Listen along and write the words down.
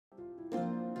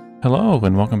Hello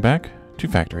and welcome back to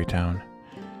Factory Town.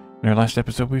 In our last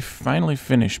episode, we finally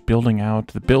finished building out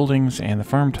the buildings and the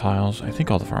farm tiles, I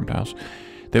think all the farm tiles,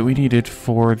 that we needed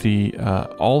for the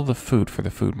all the food for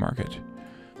the food market.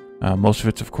 Most of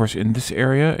it's, of course, in this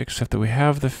area, except that we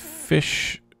have the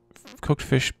fish, cooked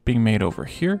fish being made over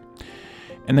here.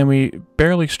 And then we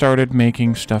barely started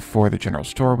making stuff for the general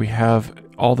store. We have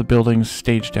all the buildings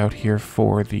staged out here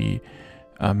for the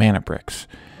mana bricks.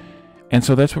 And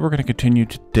so that's what we're going to continue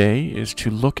today, is to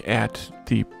look at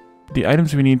the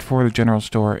items we need for the general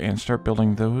store and start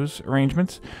building those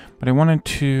arrangements. But I wanted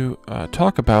to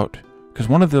talk about, because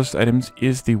one of those items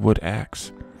is the wood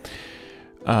axe.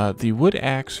 The wood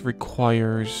axe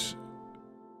requires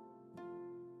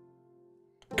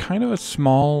kind of a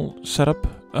small setup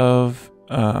of,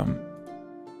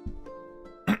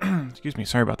 excuse me,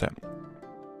 sorry about that.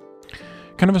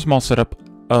 Kind of a small setup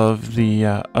of the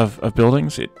of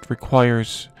buildings. It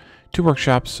requires 2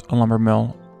 workshops, a lumber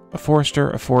mill, a forester,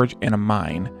 a forge, and a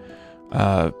mine.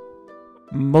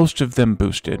 Most of them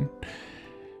boosted,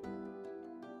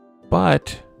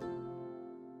 but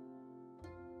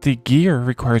the gear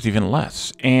requires even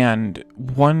less. And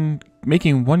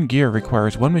making one gear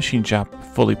requires 1 machine shop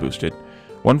fully boosted,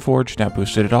 1 forge not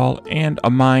boosted at all, and a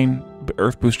mine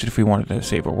earth boosted if we wanted to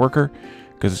save a worker,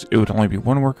 because it would only be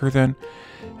 1 worker then.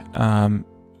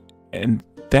 And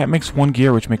that makes 1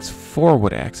 gear, which makes 4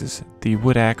 wood axes. The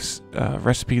wood axe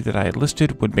recipe that I had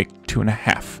listed would make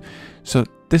 2.5. So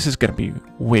this is going to be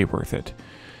way worth it.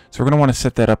 So we're going to want to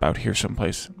set that up out here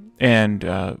someplace. And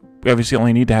we obviously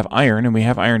only need to have iron, and we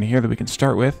have iron here that we can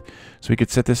start with. So we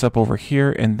could set this up over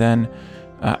here, and then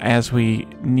as we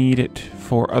need it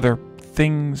for other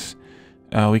things,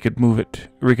 we could move it.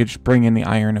 We could just bring in the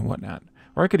iron and whatnot.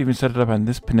 Or I could even set it up on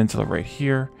this peninsula right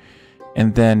here,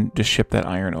 and then just ship that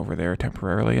iron over there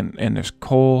temporarily. And there's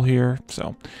coal here,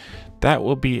 so that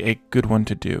will be a good one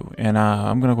to do. And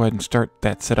I'm going to go ahead and start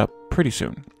that setup pretty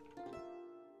soon.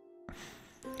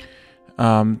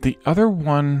 The other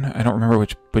one, I don't remember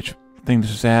which thing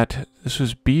this was at. This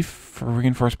was beef for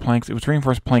reinforced planks. It was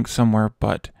reinforced planks somewhere,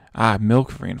 but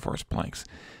milk for reinforced planks.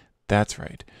 That's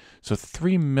right. So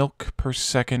 3 milk per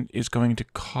second is going to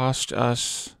cost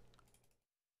us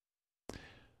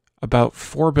about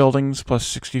 4 buildings plus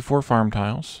 64 farm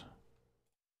tiles.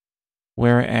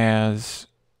 Whereas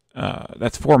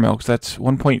that's 4 milks. That's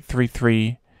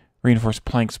 1.33 reinforced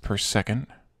planks per second.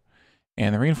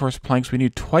 And the reinforced planks, we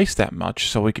need twice that much,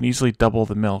 so we can easily double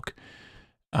the milk.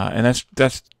 And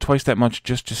that's twice that much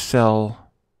just to sell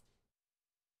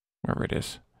wherever it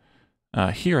is.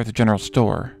 Here at the general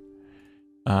store.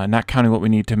 Not counting what we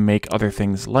need to make other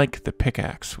things like the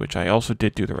pickaxe, which I also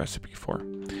did do the recipe for.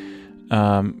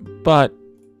 But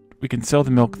we can sell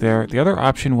the milk there. The other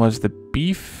option was the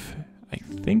beef, I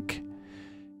think.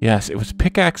 Yes, it was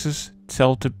pickaxes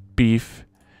sell to beef.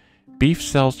 Beef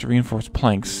sells to reinforced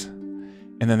planks.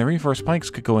 And then the reinforced planks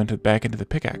could go back into the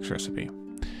pickaxe recipe,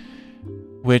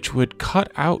 which would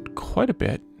cut out quite a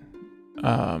bit.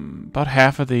 About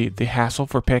half of the hassle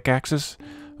for pickaxes.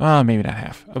 Maybe not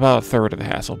half. About 1/3 of the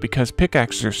hassle, because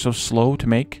pickaxes are so slow to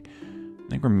make. I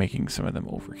think we're making some of them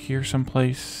over here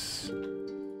someplace.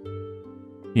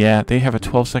 Yeah, they have a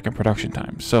 12-second production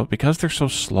time. So because they're so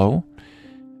slow,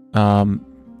 we're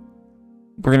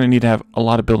going to need to have a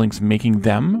lot of buildings making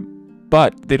them,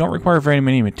 but they don't require very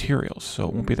many materials, so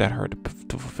it won't be that hard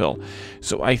to fulfill.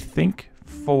 So I think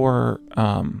for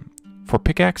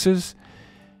pickaxes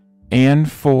and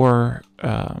for...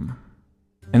 and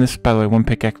this, by the way, 1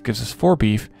 pickaxe gives us 4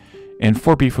 beef, and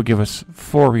 4 beef would give us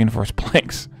 4 reinforced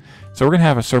planks. So we're going to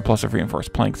have a surplus of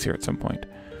reinforced planks here at some point.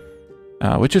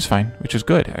 Which is fine, which is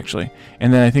good, actually.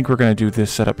 And then I think we're going to do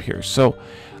this setup here. So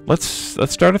let's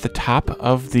start at the top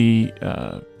of the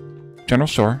general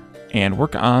store and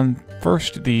work on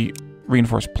first the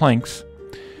reinforced planks.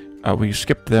 We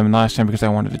skipped them last time because I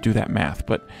wanted to do that math.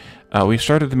 But we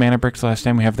started the mana bricks last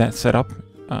time. We have that set up,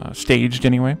 staged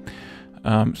anyway.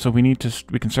 So we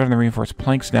can start on the reinforced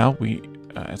planks now.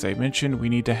 As I mentioned, we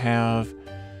need to have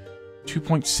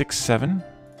 2.67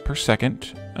 per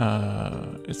second.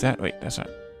 Is that, wait, that's not,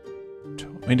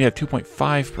 we need to have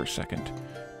 2.5 per second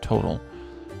total,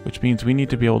 which means we need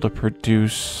to be able to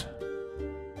produce,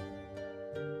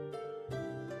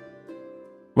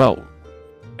 well,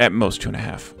 at most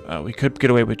 2.5. We could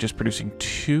get away with just producing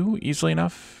 2 easily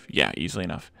enough. Yeah, easily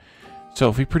enough. So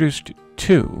if we produced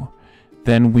 2,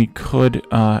 then we could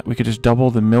just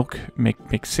double the milk,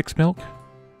 make 6 milk.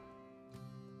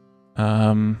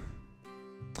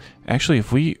 Actually,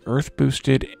 if we earth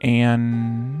boosted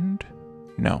and...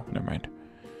 No, never mind.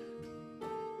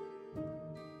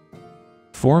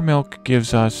 4 milk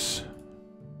gives us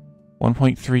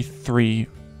 1.33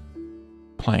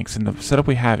 planks, and the setup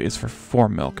we have is for 4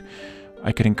 milk.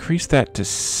 I could increase that to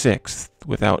 6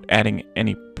 without adding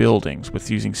any buildings, with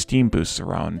using steam boosts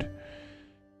around.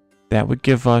 That would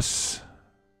give us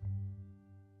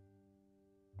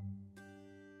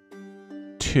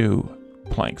 2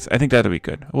 planks. I think that'll be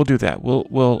good. We'll do that.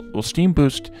 We'll steam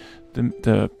boost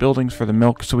the buildings for the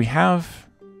milk. So we have,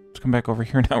 let's come back over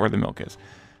here now where the milk is.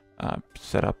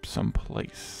 Set up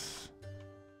someplace.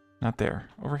 Not there.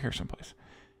 Over here someplace.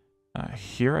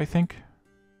 Here, I think.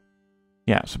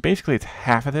 Yeah, so basically it's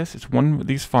half of this. It's one of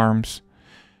these farms.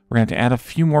 We're going to have to add a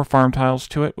few more farm tiles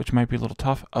to it, which might be a little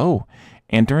tough. Oh,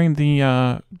 and during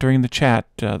the chat,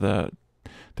 the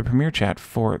premiere chat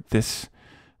for this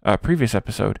previous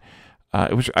episode,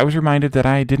 I was reminded that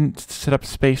I didn't set up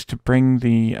space to bring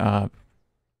the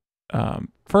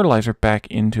fertilizer back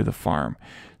into the farm.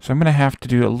 So I'm going to have to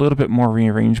do a little bit more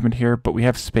rearrangement here, but we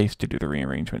have space to do the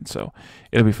rearrangement, so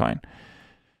it'll be fine.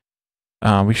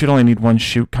 We should only need 1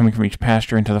 chute coming from each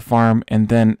pasture into the farm, and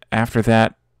then after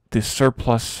that, the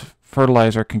surplus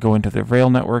fertilizer can go into the rail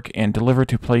network and deliver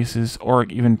to places, or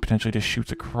even potentially just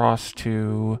shoots across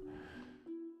to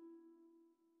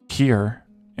here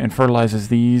and fertilizes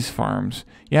these farms.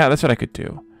 Yeah, that's what I could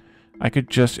do. I could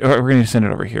just, we're going to send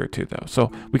it over here too, though.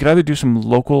 So we could either do some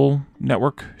local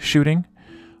network shooting,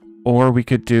 or we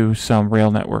could do some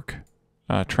rail network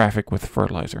traffic with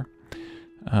fertilizer.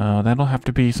 That'll have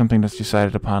to be something that's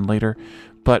decided upon later.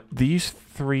 But these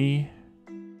 3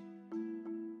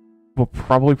 will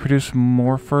probably produce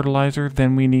more fertilizer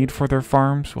than we need for their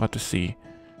farms. We'll have to see.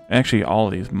 Actually, all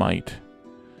of these might.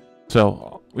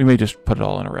 So we may just put it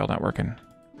all in a rail network and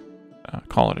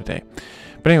call it a day.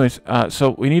 But anyways,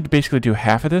 so we need to basically do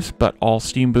half of this, but all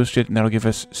steam boosted, and that'll give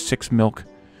us 6 milk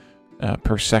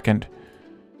per second.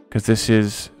 Because this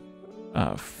is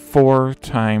 4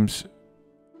 times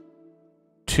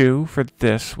 2 for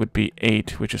this would be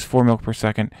 8, which is 4 milk per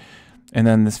second. And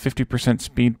then this 50%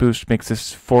 speed boost makes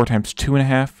this 4 times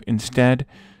 2.5 instead.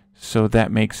 So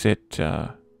that makes it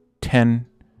 10,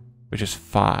 which is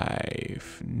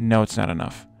 5. No, it's not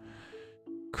enough.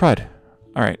 Crud.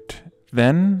 Alright,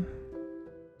 then.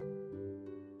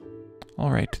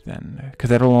 Alright, then. Because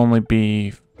that'll only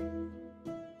be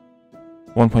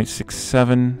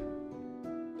 1.67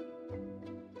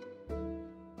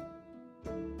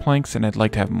 planks, and I'd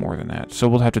like to have more than that. So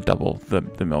we'll have to double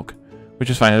the milk, which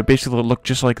is fine. It'll basically look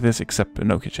just like this, except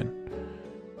no kitchen.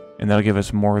 And that'll give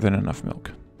us more than enough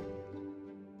milk.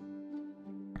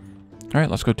 Alright,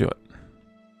 let's go do it.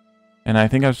 And I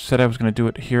think I said I was going to do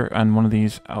it here on one of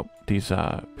these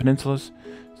peninsulas.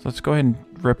 So let's go ahead and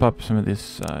rip up some of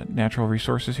these natural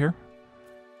resources here.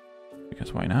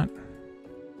 Because why not?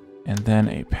 And then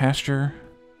a pasture.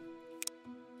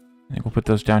 I think we'll put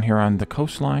those down here on the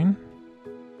coastline.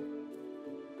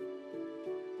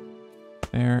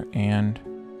 There, and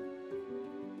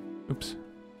oops,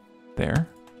 there.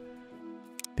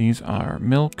 These are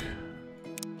milk,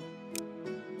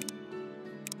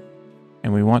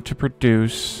 and we want to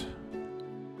produce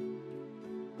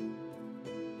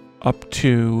up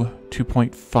to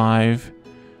 2.5.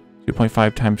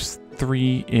 2.5 times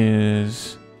 3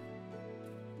 is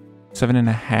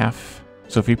 7.5.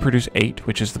 So if we produce 8,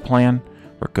 which is the plan,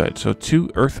 we're good. So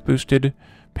 2 earth boosted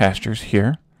pastures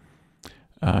here.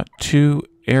 2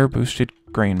 air-boosted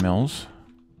grain mills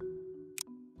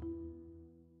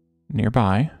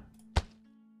nearby.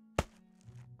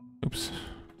 Oops.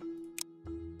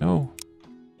 No.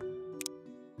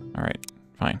 Alright,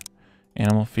 fine.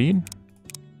 Animal feed.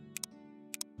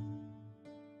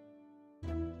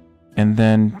 And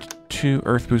then 2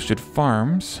 earth-boosted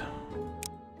farms.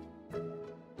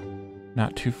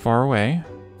 Not too far away.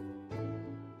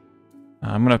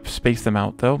 I'm going to space them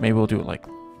out, though. Maybe we'll do it like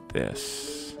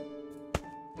this.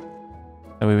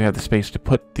 That way we have the space to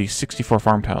put the 64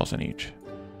 farm tiles in each.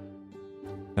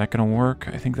 Is that gonna work?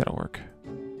 I think that'll work.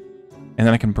 And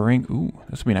then I can bring, ooh,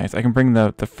 this would be nice. I can bring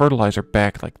the fertilizer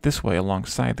back like this way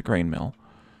alongside the grain mill.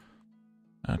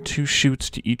 2 chutes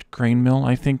to each grain mill,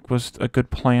 I think, was a good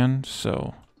plan.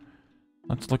 So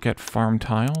let's look at farm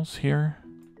tiles here.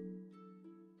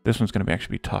 This one's gonna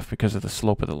actually be tough because of the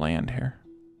slope of the land here.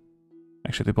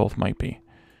 Actually, they both might be.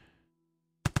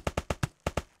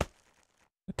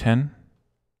 10,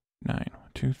 9, 1,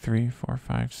 2, 3, 4,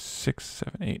 5, 6,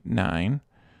 7, 8, 9,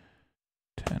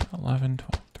 10, 11,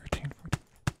 12, 13, 14.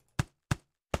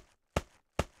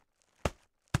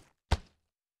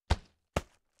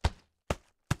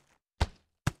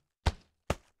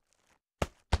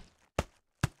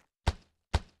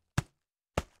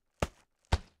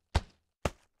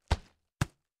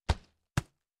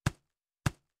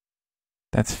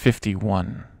 That's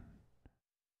 51.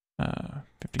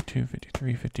 52,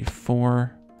 53,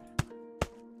 54,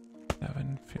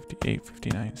 7, 58,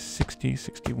 59, 60,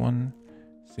 61,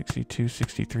 62,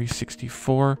 63,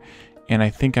 64. And I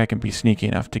think I can be sneaky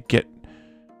enough to get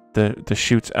the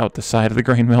chutes out the side of the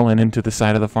grain mill and into the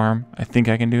side of the farm. I think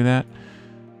I can do that.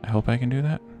 I hope I can do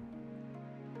that.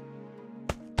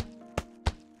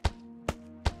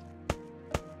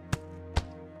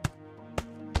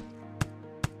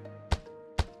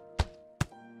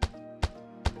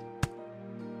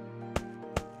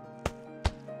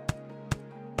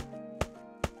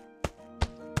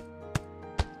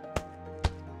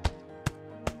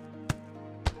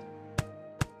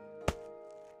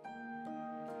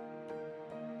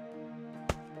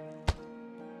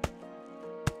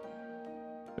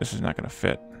 This is not going to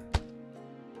fit.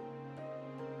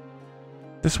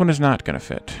 This one is not going to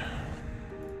fit.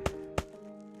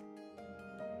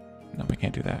 No, we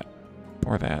can't do that.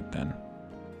 Or that, then.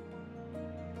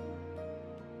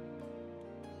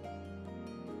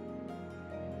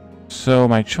 So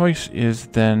my choice is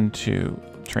then to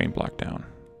train block down.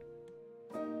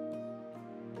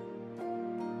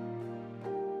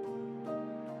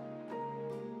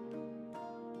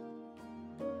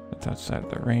 That's outside of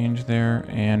the range there,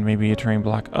 and maybe a terrain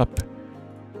block up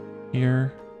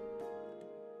here.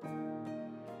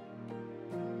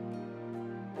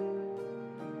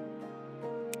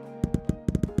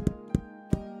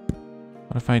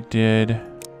 What if I did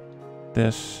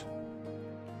this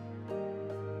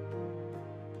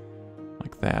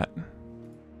like that?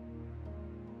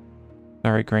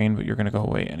 Sorry, grain, but you're going to go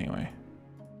away anyway.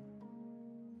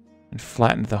 And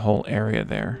flattened the whole area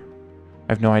there.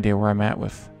 I have no idea where I'm at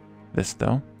with this,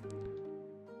 though.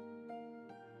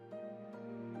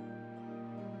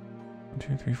 1,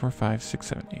 2, 3, 4, 5, 6,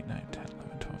 7, 8, 9, 10,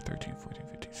 11, 12, 13, 14,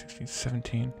 15, 16,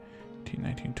 17, 18,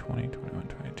 19, 20, 21,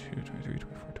 22, 23,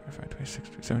 24, 25, 26,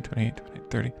 27, 28, 29,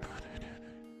 30,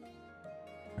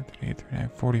 38, 39,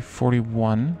 40,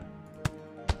 41.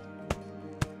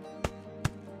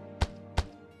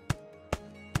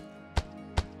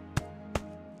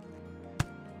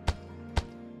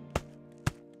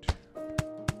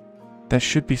 That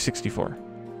should be 64.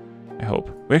 I hope.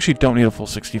 We actually don't need a full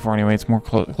 64 anyway. It's more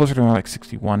closer to more like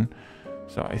 61.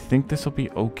 So I think this will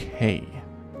be okay.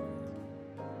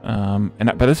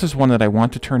 But this is one that I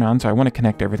want to turn on, so I want to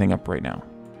connect everything up right now.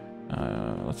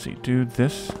 Let's see. Do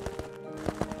this.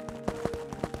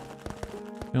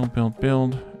 Build, build,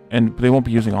 build. And they won't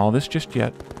be using all this just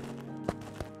yet.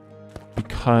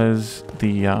 Because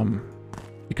we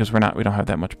don't have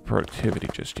that much productivity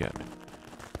just yet.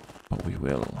 But we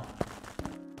will.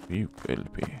 We will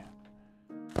be.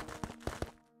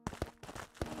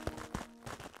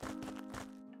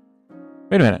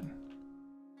 Wait a minute.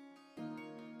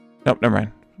 Nope, never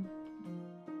mind.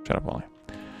 Shut up, Wally.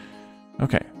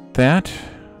 Okay, that,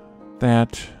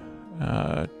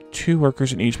 2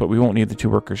 workers in each, but we won't need the 2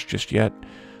 workers just yet.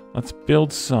 Let's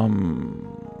build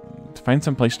find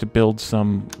some place to build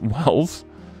some wells.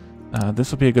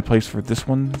 This will be a good place for this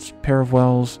one's pair of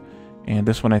wells. And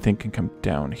this one I think can come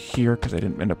down here because I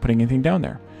didn't end up putting anything down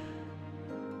there.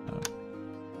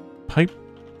 Pipe.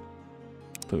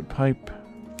 Fluid pipe.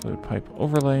 Fluid pipe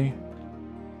overlay.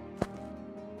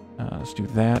 Let's do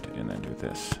that and then do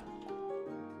this.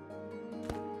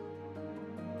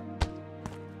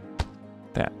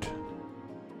 That.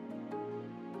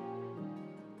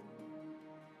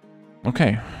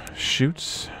 Okay.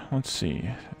 Shoots. Let's see.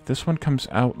 If this one comes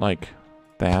out like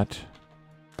that.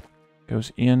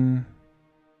 Goes in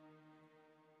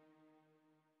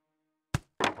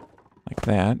like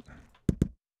that.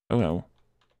 Oh no.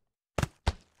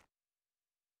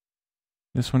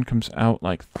 This one comes out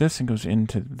like this and goes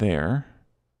into there.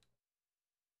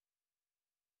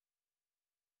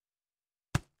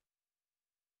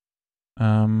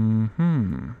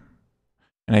 And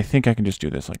I think I can just do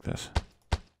this like this.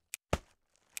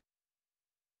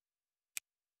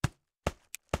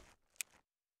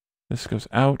 This goes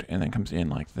out and then comes in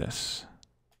like this.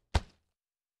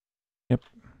 Yep.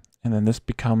 And then this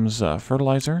becomes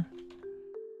fertilizer.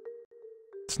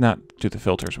 Let's not do the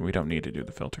filters. We don't need to do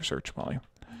the filter search, Molly.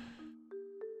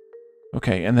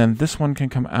 Okay, and then this one can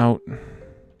come out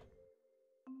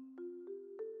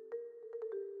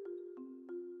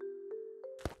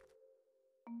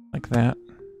like that.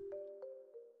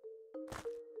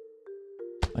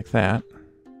 Like that.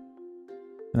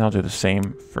 And I'll do the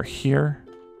same for here.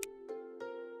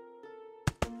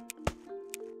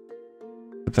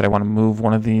 That I want to move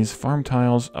one of these farm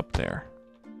tiles up there.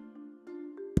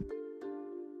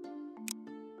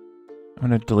 I'm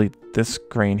going to delete this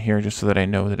grain here just so that I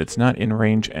know that it's not in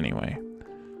range anyway.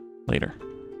 Later.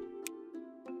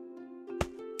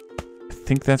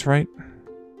 think that's right.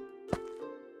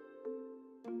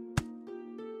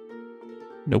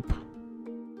 Nope.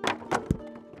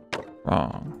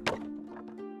 Wrong.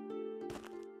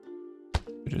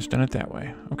 We just done it that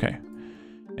way. Okay.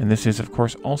 And this is, of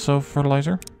course, also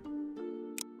fertilizer.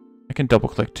 I can double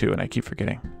click too, and I keep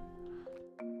forgetting.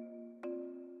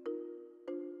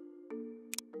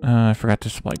 I forgot to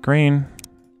supply grain.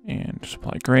 And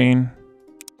supply grain.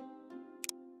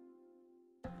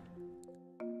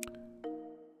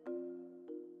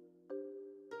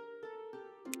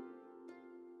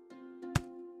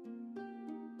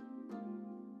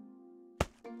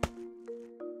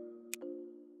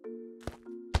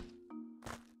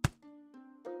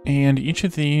 And each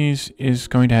of these is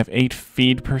going to have 8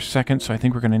 feed per second, so I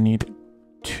think we're going to need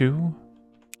 2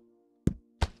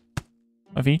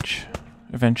 of each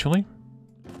eventually.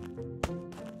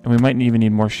 And we might even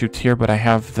need more chutes here, but I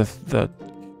have the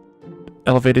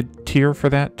elevated tier for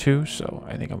that too, so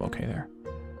I think I'm okay there.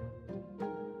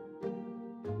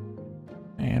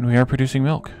 And we are producing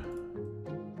milk.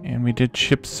 And we did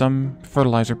ship some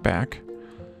fertilizer back,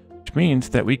 which means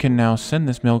that we can now send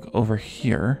this milk over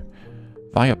here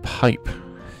via pipe.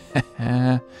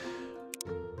 I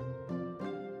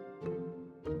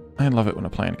love it when a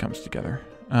plan comes together.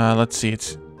 Let's see,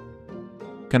 it's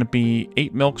going to be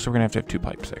 8 milk, so we're going to have 2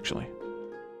 pipes, actually.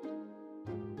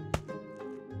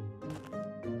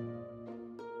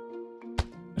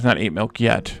 It's not 8 milk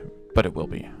yet, but it will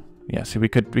be. Yeah, see, we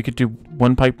could do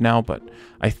 1 pipe now, but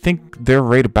I think their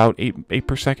rate about 8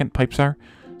 per second pipes are.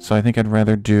 So I think I'd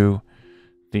rather do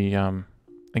the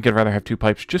I think I'd rather have 2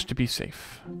 pipes just to be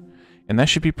safe. And that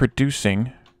should be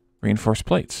producing reinforced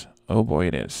plates. Oh boy,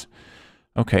 it is.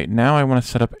 Okay, now I want to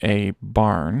set up a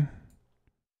barn.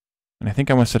 And I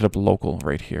think I want to set up local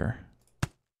right here.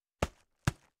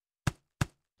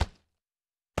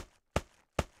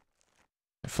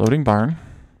 A floating barn.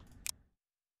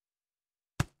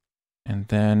 And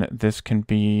then this can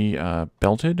be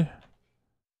belted.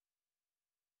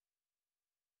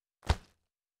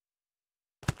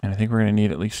 And I think we're going to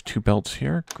need at least 2 belts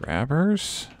here.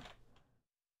 Grabbers.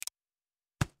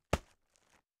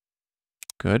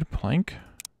 Good. Plank.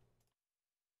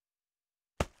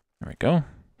 There we go.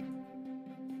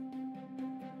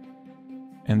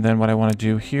 And then what I want to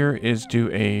do here is do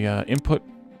a input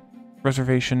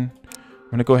reservation. I'm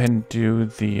going to go ahead and do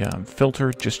the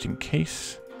filter just in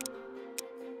case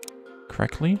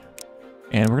correctly.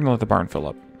 And we're going to let the barn fill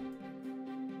up.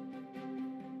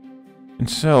 And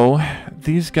so,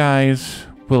 these guys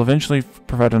will eventually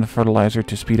provide enough fertilizer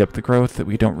to speed up the growth that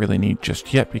we don't really need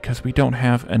just yet because we don't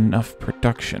have enough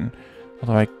production.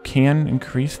 Although I can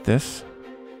increase this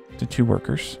to 2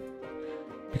 workers.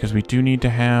 Because we do need to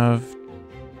have...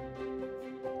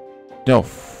 No,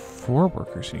 4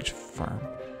 workers in each farm.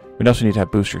 We'd also need to have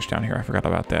boosters down here. I forgot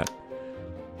about that.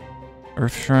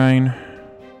 Earth Shrine.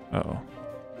 Uh-oh.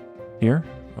 Here?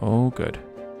 Oh, good.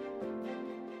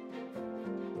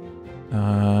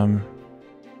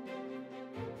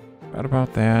 What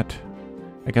about that?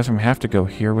 I guess I'm gonna have to go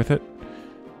here with it.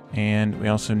 And we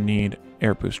also need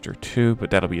air booster too,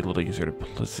 but that'll be a little easier to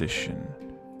position.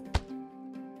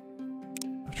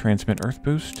 Transmit earth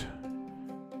boost.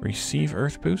 Receive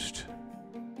earth boost.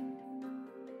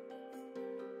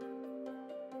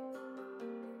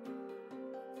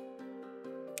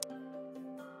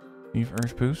 Receive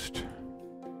earth boost.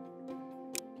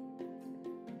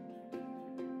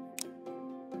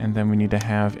 And then we need to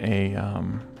have a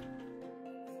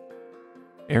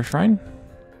air shrine.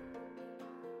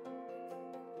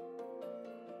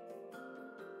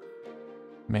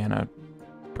 Mana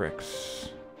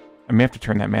bricks. I may have to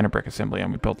turn that mana brick assembly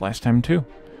on we built last time too.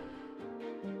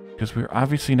 Because we're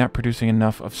obviously not producing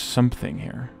enough of something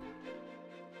here.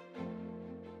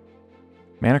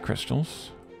 Mana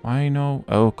crystals. Why no?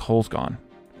 Oh, coal's gone.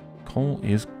 Coal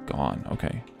is gone.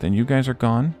 Okay. Then you guys are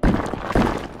gone.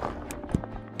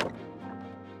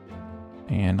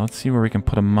 And let's see where we can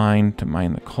put a mine to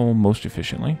mine the coal most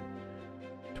efficiently.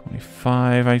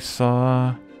 25 I saw.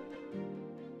 I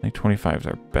think 25 is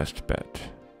our best bet.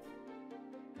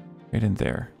 Right in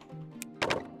there.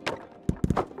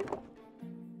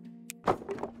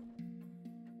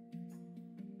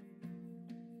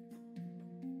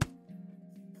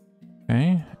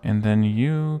 Okay, and then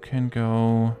you can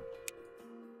go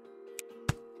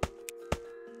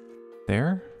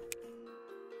there.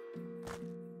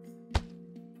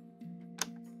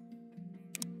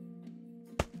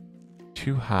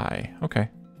 Too high. Okay.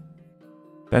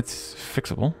 That's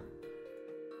fixable.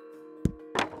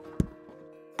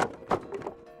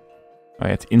 Oh, yeah,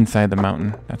 it's inside the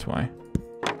mountain. That's why.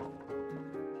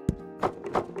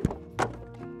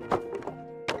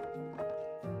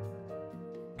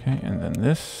 Okay, and then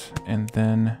this, and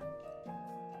then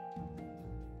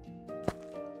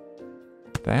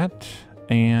that,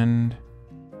 and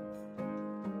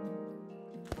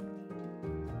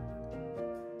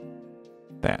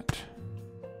that.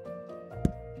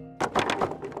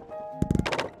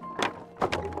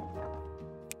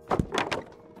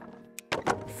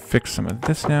 Fix some of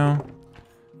this now,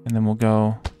 and then we'll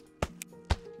go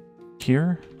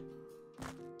here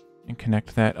and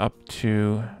connect that up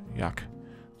to, yuck.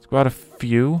 Let's go out a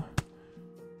few,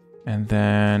 and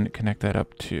then connect that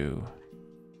up to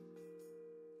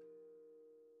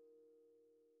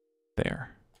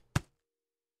there.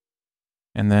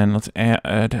 And then let's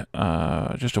add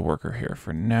just a worker here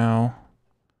for now.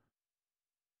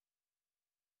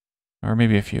 Or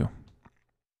maybe a few.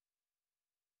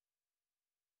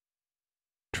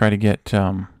 Try to get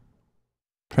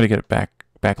it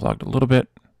backlogged a little bit,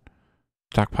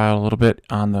 stockpile a little bit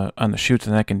on the chutes,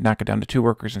 and then I can knock it down to 2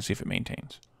 workers and see if it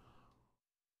maintains.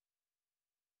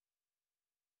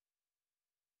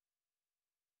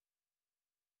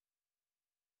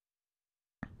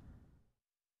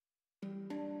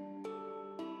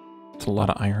 It's a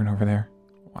lot of iron over there.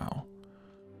 Wow.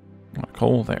 A lot of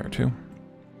coal there too.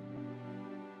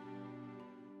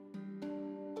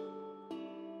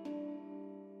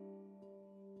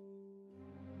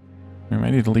 We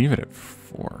might need to leave it at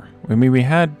 4. I mean, we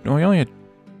only had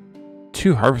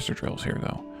 2 harvester drills here,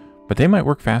 though. But they might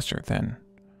work faster than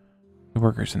the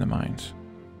workers in the mines.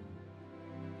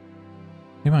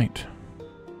 They might.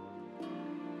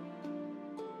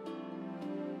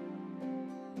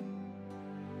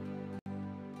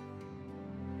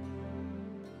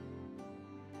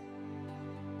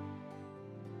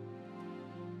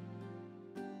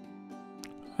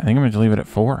 I think I'm going to leave it at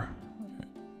 4.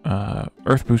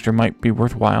 Earth Booster might be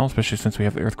worthwhile, especially since we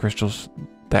have the Earth Crystals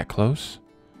that close.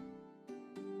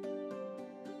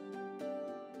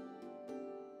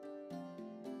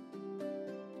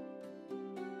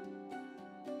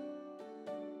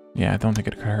 Yeah, I don't think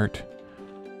it could hurt.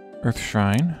 Earth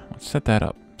Shrine, let's set that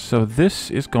up. So this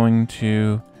is going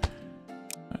to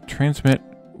transmit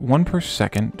 1 per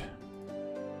second.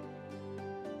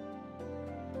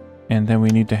 And then we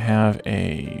need to have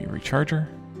a recharger.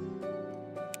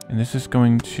 And this is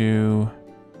going to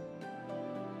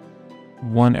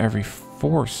 1 every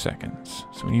 4 seconds.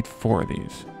 So we need 4 of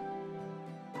these.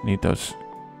 We need those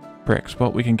bricks.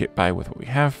 Well, we can get by with what we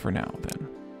have for now then.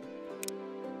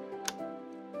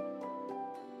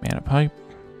 Mana pipe.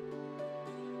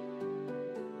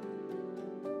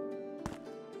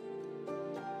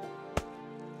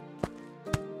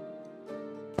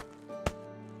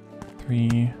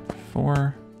 Three,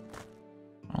 4.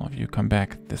 All of you come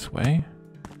back this way.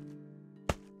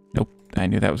 Nope, I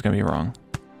knew that was going to be wrong.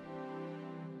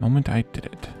 Moment I did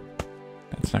it.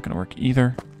 That's not going to work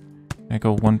either. I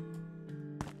go 1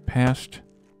 past.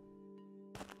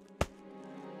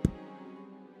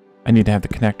 I need to have the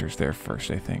connectors there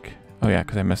first, I think. Oh yeah,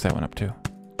 because I messed that one up too.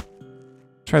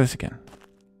 Try this again.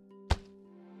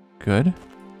 Good.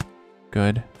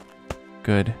 Good.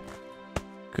 Good.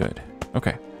 Good.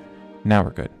 Okay. Now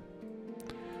we're good.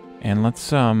 And let's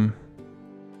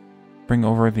bring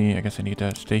over the, I guess I need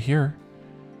to stay here.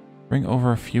 Bring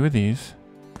over a few of these.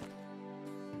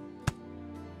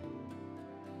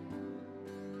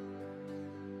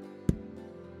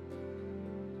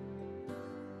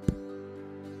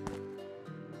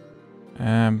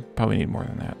 Probably need more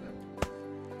than that.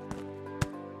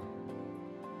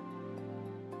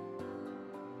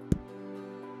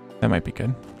 That might be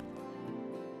good.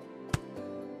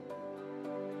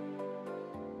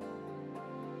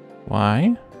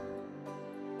 Why?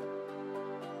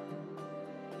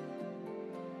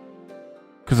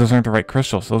 Because those aren't the right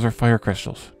crystals. Those are fire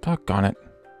crystals. Doggone it.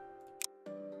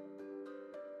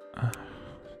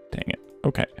 Dang it.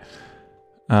 Okay.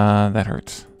 That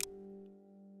hurts.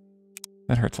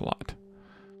 That hurts a lot.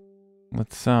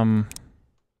 Let's, they're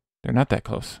not that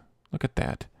close. Look at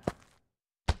that.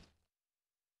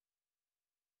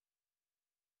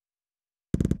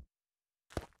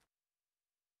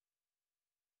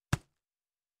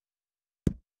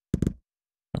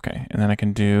 Okay, and then I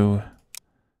can do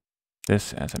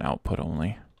this as an output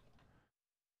only.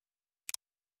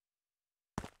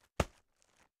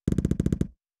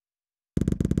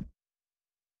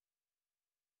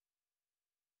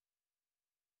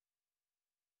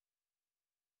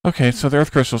 Okay, so the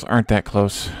earth crystals aren't that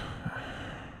close.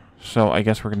 So I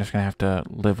guess we're just going to have to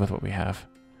live with what we have.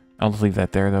 I'll just leave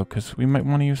that there, though, because we might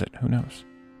want to use it. Who knows?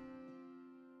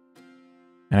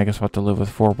 And I guess we'll have to live with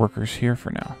 4 workers here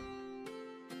for now.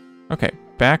 Okay,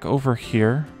 back over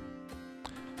here.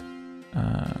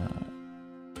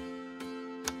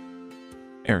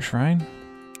 air shrine.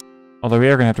 Although we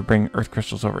are going to have to bring earth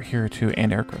crystals over here too,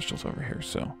 and air crystals over here,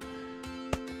 so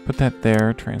put that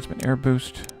there. Transmit air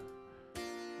boost.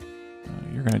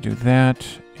 You're going to do that,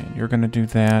 and you're going to do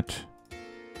that.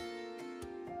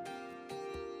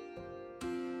 We're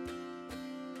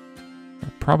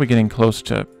probably getting close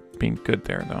to being good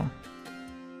there, though.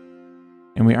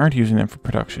 And we aren't using them for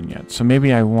production yet, so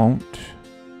maybe I won't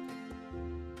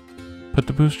put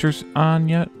the boosters on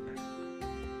yet.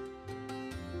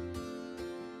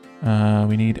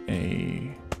 We need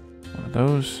one of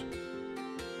those.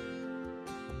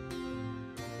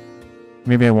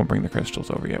 Maybe I won't bring the crystals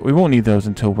over yet. We won't need those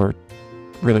until we're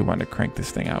really wanting to crank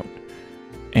this thing out.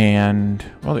 And,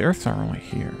 well, the earths are only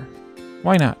here.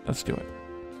 Why not? Let's do it.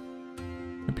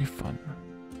 Could be fun.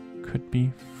 Could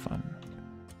be fun.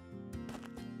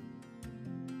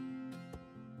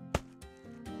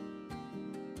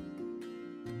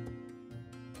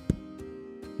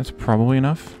 That's probably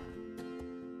enough.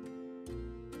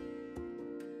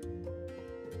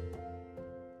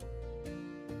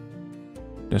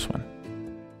 This one.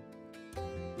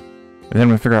 And then I'm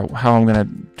going to figure out how I'm going to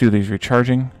do these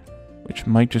recharging, which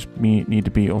might just need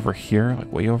to be over here, like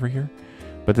way over here.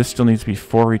 But this still needs to be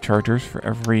 4 rechargers for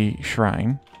every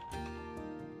shrine.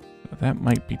 So that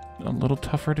might be a little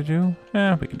tougher to do.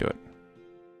 Yeah, we can do it.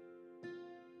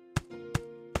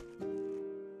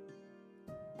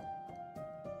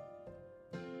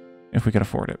 If we can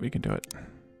afford it, we can do it.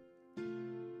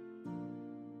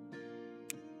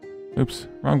 Oops,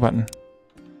 wrong button.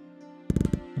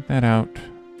 Take that out.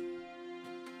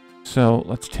 So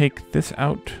let's take this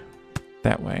out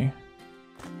that way.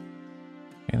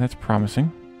 Okay, that's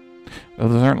promising. Oh,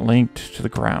 those aren't linked to the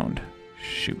ground.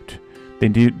 Shoot. They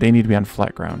need to be on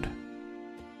flat ground.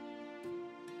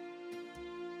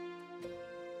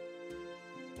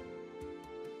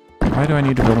 Why do I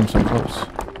need to build them so close?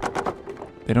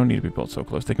 They don't need to be built so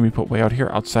close. They can be put way out here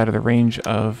outside of the range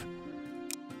of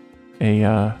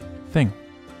a thing.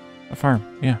 A farm,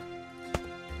 yeah.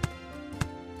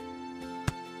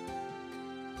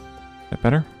 Is that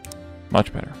better?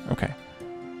 Much better. Okay.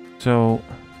 So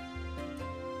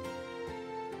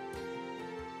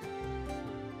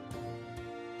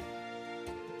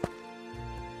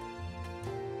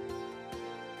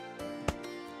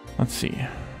let's see.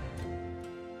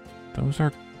 Those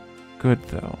are good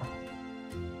though.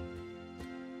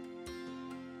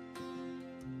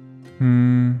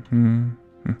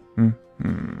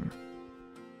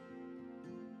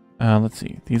 Let's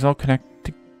see. These all connect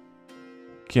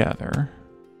together.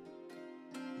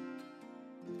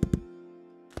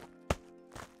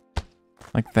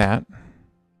 Like that.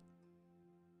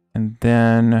 And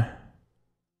then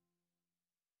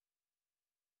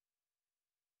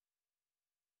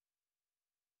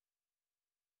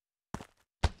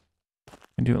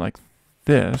and do it like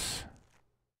this.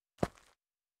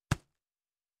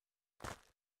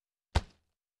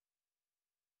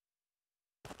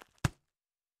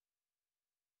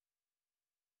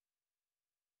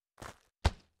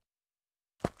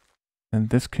 And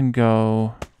this can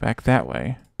go back that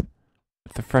way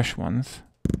with the fresh ones.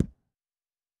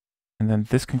 And then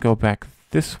this can go back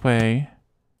this way.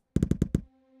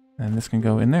 And this can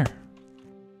go in there.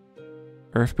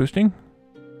 Earth boosting.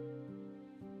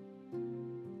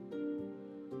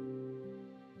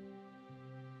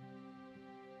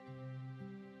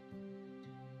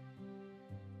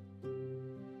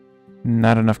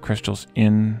 Not enough crystals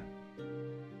in.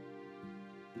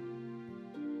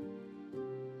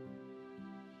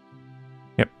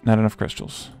 Yep, not enough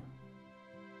crystals.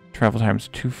 Travel time's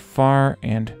too far,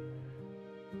 and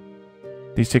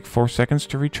these take 4 seconds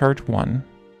to recharge one.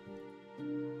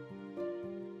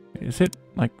 Is it,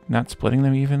 like, not splitting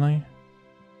them evenly?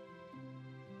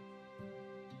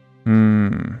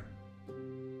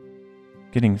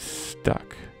 Getting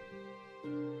stuck.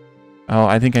 Oh,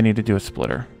 I think I need to do a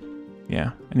splitter.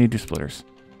 Yeah, I need to do splitters.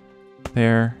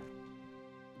 There,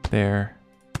 there,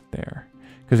 there.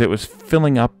 Because it was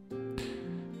filling up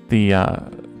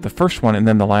the first one and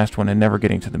then the last one and never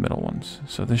getting to the middle ones.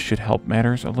 So this should help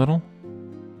matters a little.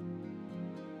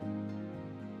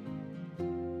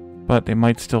 But they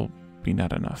might still be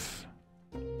not enough.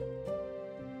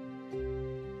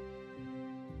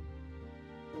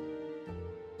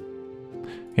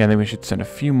 Yeah, then we should send a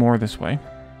few more this way.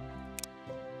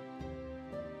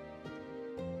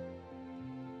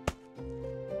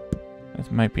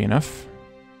 That might be enough.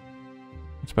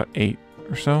 It's about 8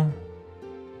 or so.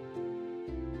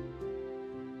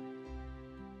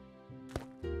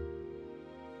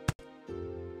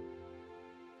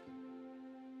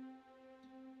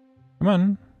 Come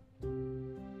on.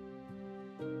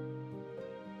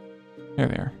 There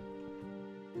they are.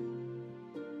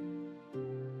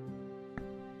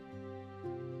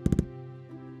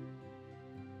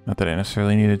 that I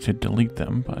necessarily needed to delete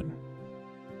them, but...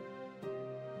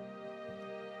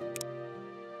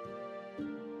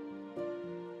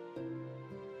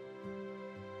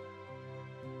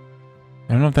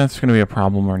 I don't know if that's going to be a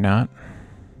problem or not.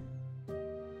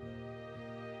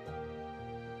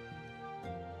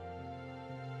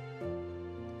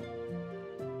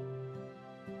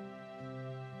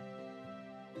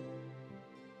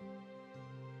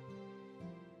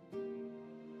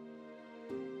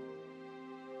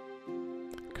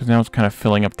 Because now it's kind of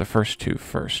filling up the first two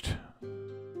first.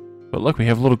 But look, we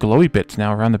have little glowy bits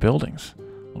now around the buildings.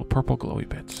 Little purple glowy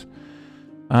bits.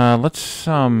 Let's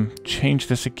change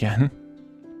this again.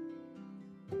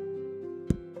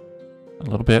 A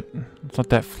little bit. Let's let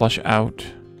that flush out.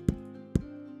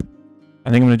 I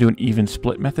think I'm going to do an even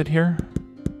split method here.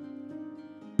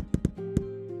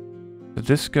 So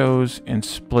this goes and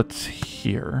splits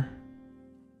here.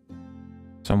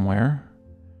 Somewhere.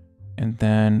 And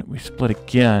then we split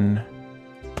again.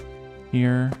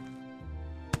 Here.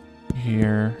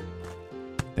 Here.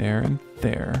 There and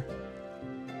there.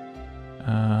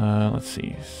 Let's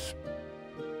see.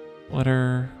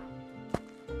 Splitter.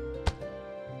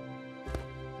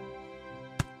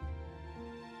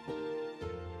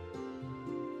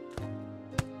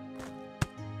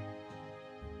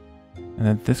 And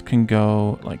then this can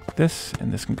go like this,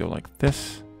 and this can go like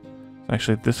this. So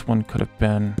actually, this one could have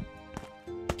been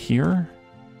here.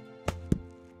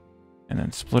 And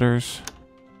then splitters.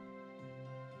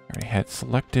 I already had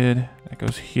selected. That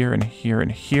goes here and here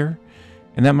and here.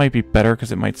 And that might be better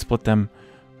because it might split them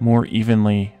more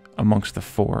evenly amongst the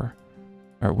four.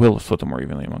 Or will split them more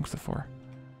evenly amongst the four.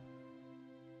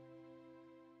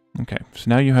 Okay,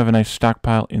 so now you have a nice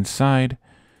stockpile inside.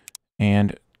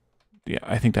 And yeah,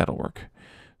 I think that'll work.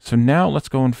 So now let's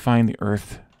go and find the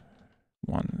earth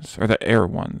ones, or the air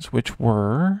ones, which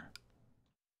were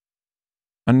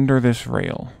under this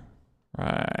rail.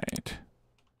 Right.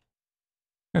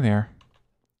 There they are.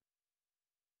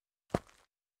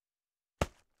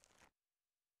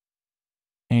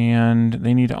 And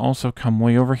they need to also come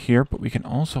way over here, but we can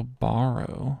also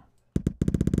borrow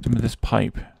some of this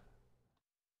pipe.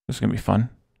 This is going to be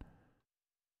fun.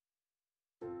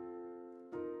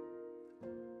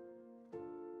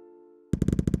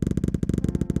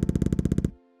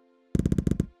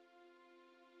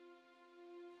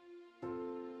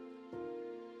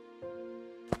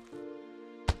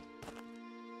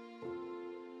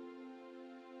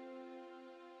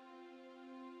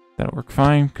 That'll work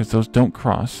fine, because those don't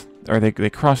cross. Or they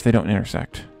cross, they don't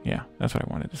intersect. Yeah, that's what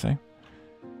I wanted to say.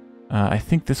 I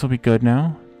think this will be good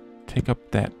now. Take up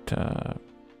that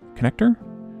connector.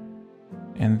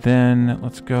 And then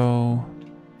let's go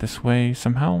this way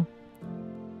somehow.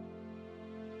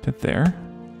 To there.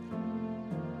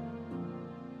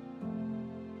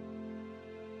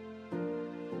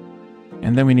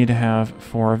 And then we need to have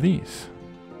 4 of these.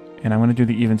 And I'm going to do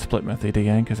the even split method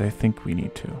again, because I think we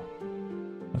need to.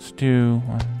 Let's do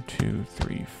 1, 2,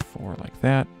 3, 4 like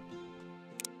that.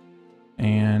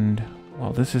 And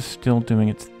while this is still doing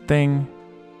its thing,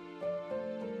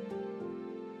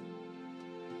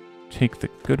 take the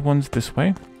good ones this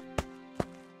way.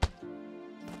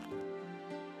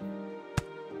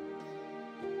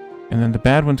 And then the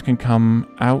bad ones can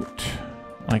come out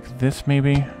like this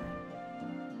maybe.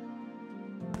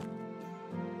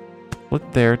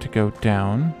 Split there to go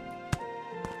down.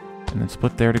 And then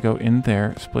split there to go in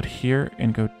there. Split here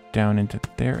and go down into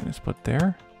there. And then split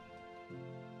there.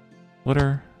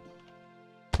 Splitter.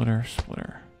 Splitter.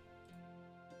 Splitter.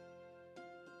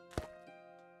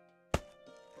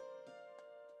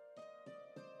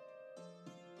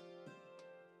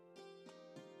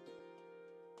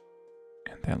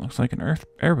 And that looks like an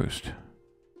air boost.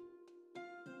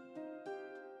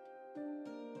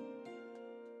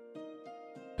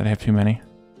 Did I have too many?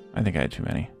 I think I had too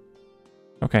many.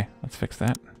 Okay, let's fix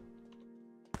that.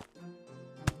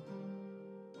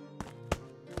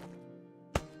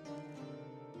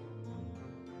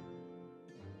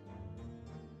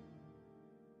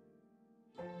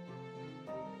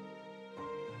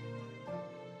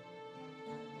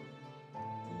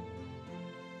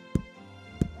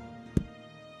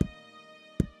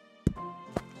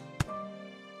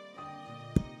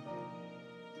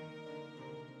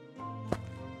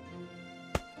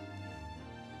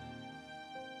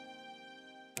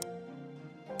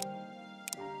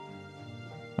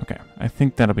 Okay, I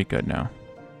think that'll be good now.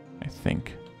 I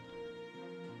think.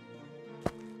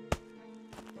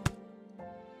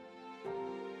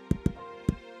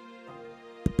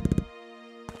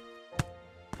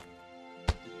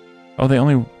 Oh, they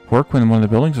only work when one of the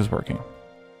buildings is working.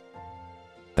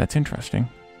 That's interesting.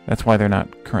 That's why they're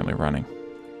not currently running.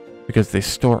 because they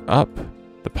store up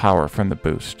the power from the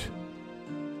boost.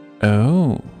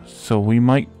 Oh, so we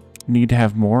might need to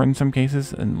have more in some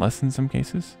cases and less in some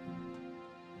cases?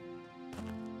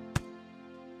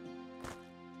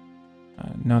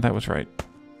 No, that was right.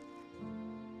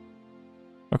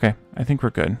 Okay, I think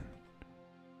we're good.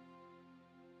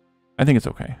 I think it's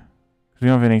okay. We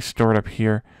don't have any stored up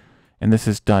here, and this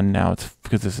is done now. It's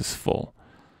because this is full.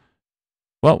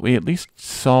 Well, we at least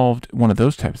solved one of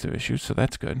those types of issues, so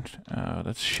that's good.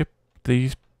 Let's ship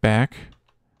these back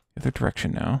the other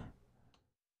direction now.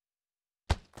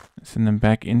 Send them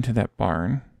back into that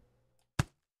barn.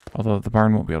 Although the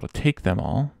barn won't be able to take them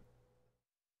all.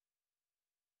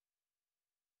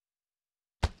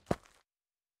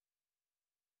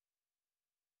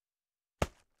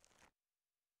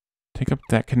 Take up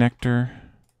that connector.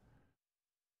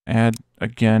 Add,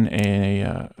 again,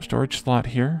 a storage slot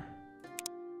here.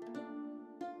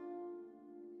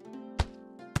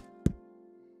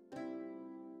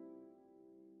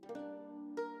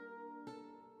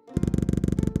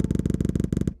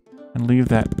 And leave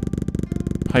that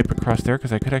pipe across there,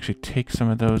 because I could actually take some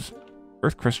of those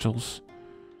earth crystals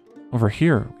over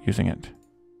here using it.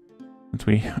 Since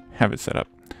we have it set up.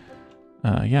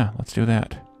 Yeah, let's do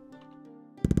that.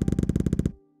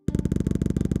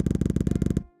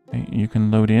 Okay, you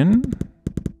can load in.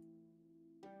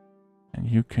 And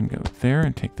you can go there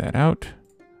and take that out.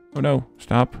 Oh no,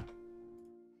 stop.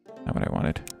 Not what I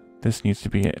wanted. This needs to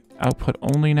be output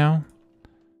only now.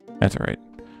 That's alright.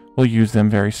 We'll use them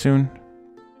very soon.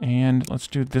 And let's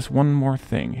do this one more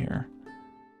thing here.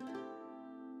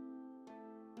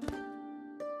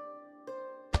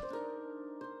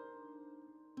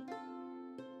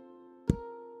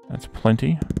 That's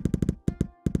plenty.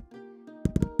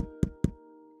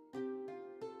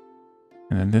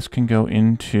 And then this can go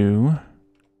into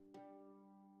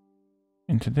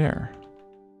there.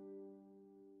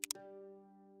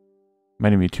 Might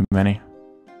even be too many.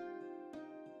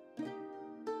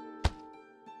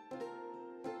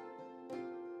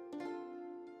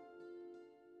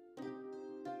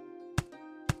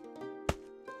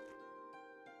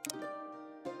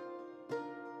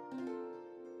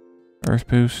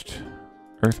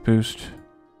 Earth boost,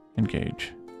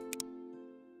 engage.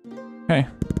 Okay.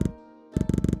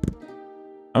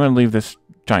 I'm going to leave this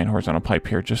giant horizontal pipe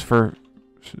here just for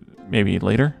maybe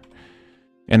later.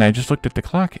 And I just looked at the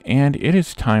clock, and it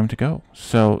is time to go.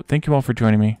 So thank you all for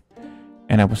joining me,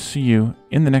 and I will see you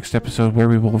in the next episode where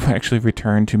we will actually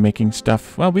return to making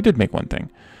stuff. Well, we did make one thing.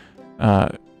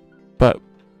 But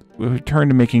we'll return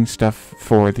to making stuff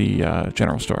for the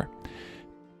general store.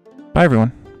 Bye,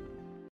 everyone.